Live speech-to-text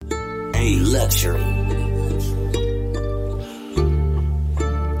Hey, luxury.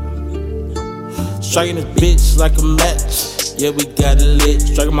 Striking this bitch like a match. Yeah, we got it lit.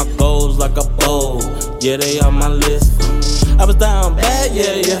 Striking my goals like a bowl. Yeah, they on my list. I was down bad,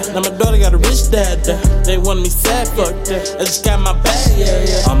 yeah. Now my daughter got a rich dad. They want me sad, fuck that. I just got my bag,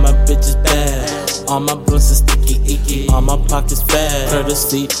 yeah. All my bitches bad. All my blunts is sticky, icky. All my pockets fat.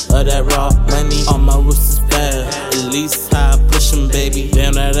 Courtesy of that raw money. All my roots is fat. At least how I push 'em, baby.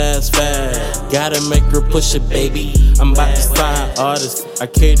 Damn, that ass fat. Gotta make her push it, baby. I'm about to sign artists. I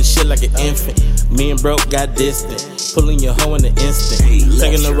carry the shit like an infant. Me and broke got distant. Pulling your hoe in the instant.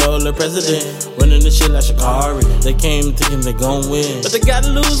 Taking the role of president. Running the shit like Shikari. They came thinking they gon' win, but they gotta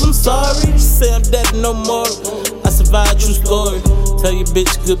lose, I'm sorry. Say I'm dead no more. I survived, true story. Tell your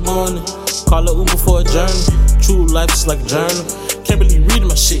bitch good morning. Call her Uber for a journey. True life is like a journal. Can't believe reading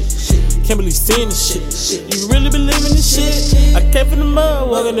my shit. Can't believe seeing this shit. You really believe in this shit? I came from the mud,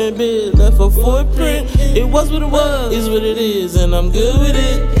 walking in bed, left a footprint. It was what it was, is what it is, and I'm good with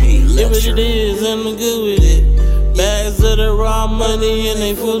it. It what it is, and I'm good with it. Bags of the raw money, and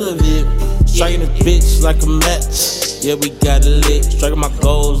they full of it. Striking this bitch like a match. Yeah, we got it lit. Striking my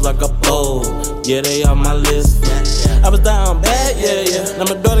goals like a bowl. Yeah, they on my list. I was down bad, yeah. Now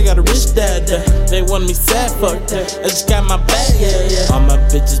my daughter got a rich dad. They want me sad, fuck that. I just got my bag, yeah. All my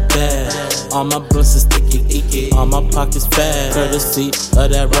bitches bad. All my blunts is sticky, icky. All my pockets fat. Courtesy of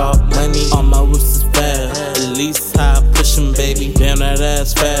that raw money. All my roots is fat. At least how I push 'em, baby. Damn, that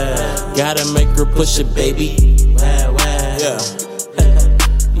ass fat. Gotta make her push it, baby. Yeah.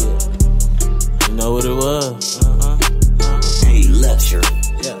 You know what it was. Hey, luxury.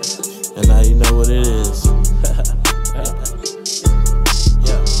 Yeah. And now you know what it is.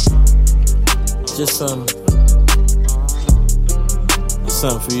 Yeah. Just something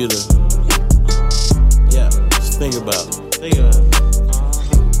for you to, just think about. Yeah.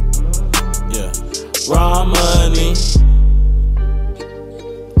 Raw money.